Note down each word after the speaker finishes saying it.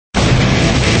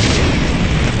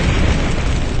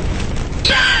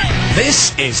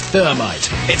This is thermite.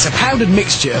 It's a powdered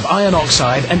mixture of iron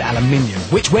oxide and aluminium,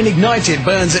 which when ignited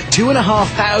burns at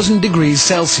 2,500 degrees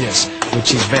Celsius,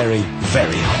 which is very,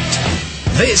 very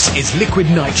hot. This is liquid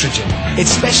nitrogen.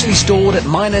 It's specially stored at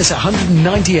minus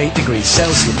 198 degrees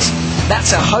Celsius.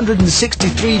 That's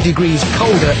 163 degrees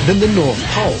colder than the North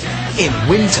Pole in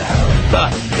winter.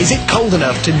 But is it cold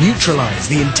enough to neutralize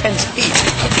the intense heat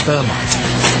of thermite?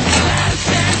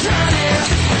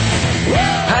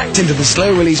 Packed into the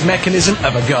slow-release mechanism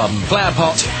of a garden flower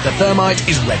pot, the thermite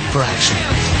is ready for action.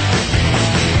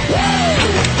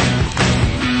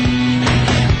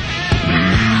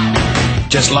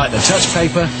 Just like the touch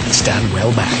paper, stand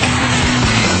well back.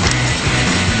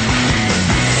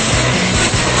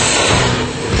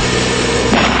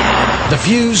 The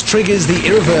fuse triggers the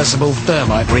irreversible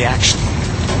thermite reaction.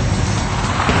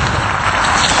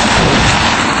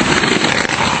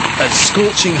 As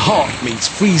scorching hot meets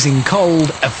freezing cold,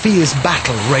 a fierce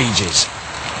battle rages.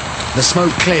 The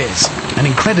smoke clears, and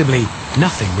incredibly,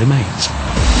 nothing remains.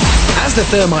 As the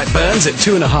thermite burns at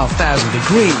 2,500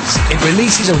 degrees, it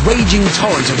releases a raging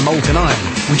torrent of molten iron,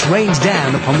 which rains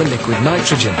down upon the liquid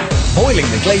nitrogen, boiling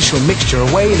the glacial mixture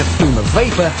away in a plume of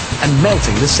vapour and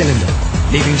melting the cylinder,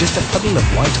 leaving just a puddle of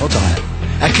white-hot iron.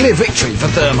 A clear victory for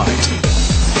thermite.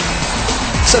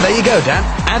 So there you go, Dan.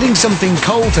 Adding something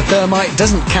cold to thermite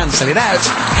doesn't cancel it out.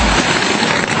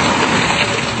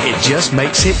 It just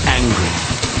makes it angry.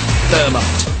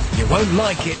 Thermite. You won't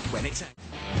like it when it's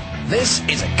angry. This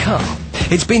is a car.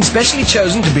 It's been specially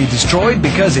chosen to be destroyed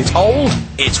because it's old,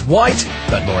 it's white,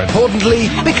 but more importantly,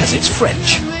 because it's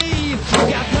French.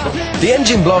 The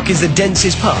engine block is the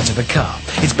densest part of a car.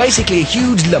 It's basically a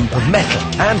huge lump of metal,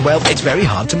 and, well, it's very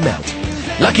hard to melt.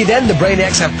 Lucky then, the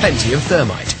Brainiacs have plenty of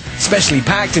thermite, specially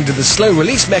packed into the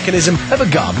slow-release mechanism of a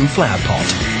garden flower pot.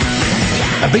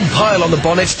 A big pile on the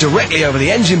bonnet directly over the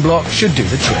engine block should do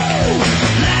the trick.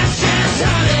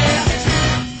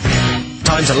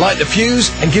 Time to light the fuse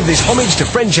and give this homage to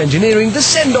French engineering the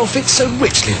send-off it so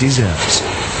richly deserves.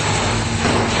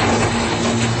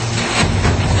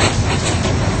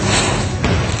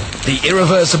 The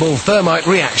irreversible thermite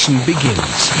reaction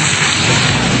begins.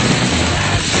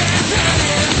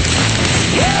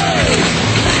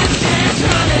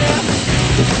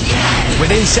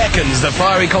 Within seconds, the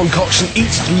fiery concoction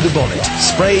eats through the bonnet,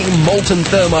 spraying molten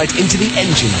thermite into the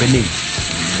engine beneath.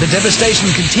 The devastation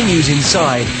continues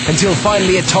inside until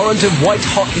finally a torrent of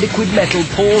white-hot liquid metal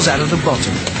pours out of the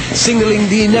bottom, signalling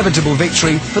the inevitable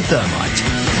victory for thermite.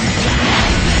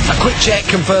 A quick check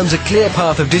confirms a clear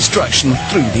path of destruction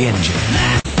through the engine.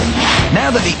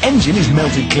 Now that the engine is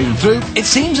melted clean through, it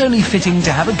seems only fitting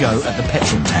to have a go at the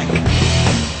petrol tank.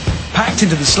 Packed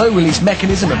into the slow-release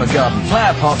mechanism of a garden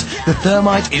flower pot, the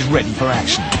thermite is ready for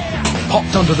action.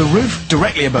 Popped onto the roof,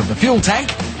 directly above the fuel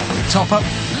tank, top up,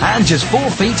 and just 4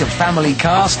 feet of family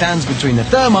car stands between the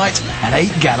thermite and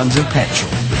 8 gallons of petrol.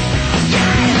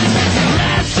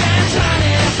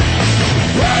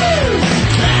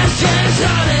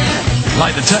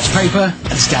 Light the touch paper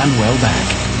and stand well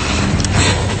back.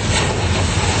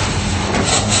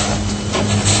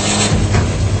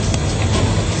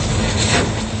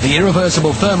 The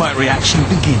irreversible thermite reaction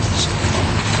begins.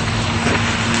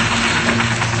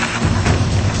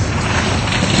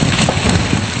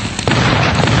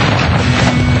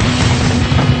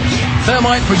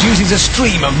 Thermite produces a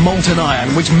stream of molten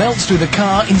iron which melts through the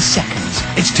car in seconds.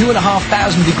 It's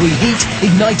 2,500 degree heat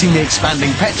igniting the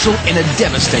expanding petrol in a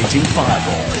devastating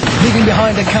fireball, leaving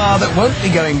behind a car that won't be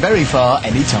going very far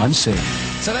anytime soon.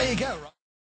 So there you go.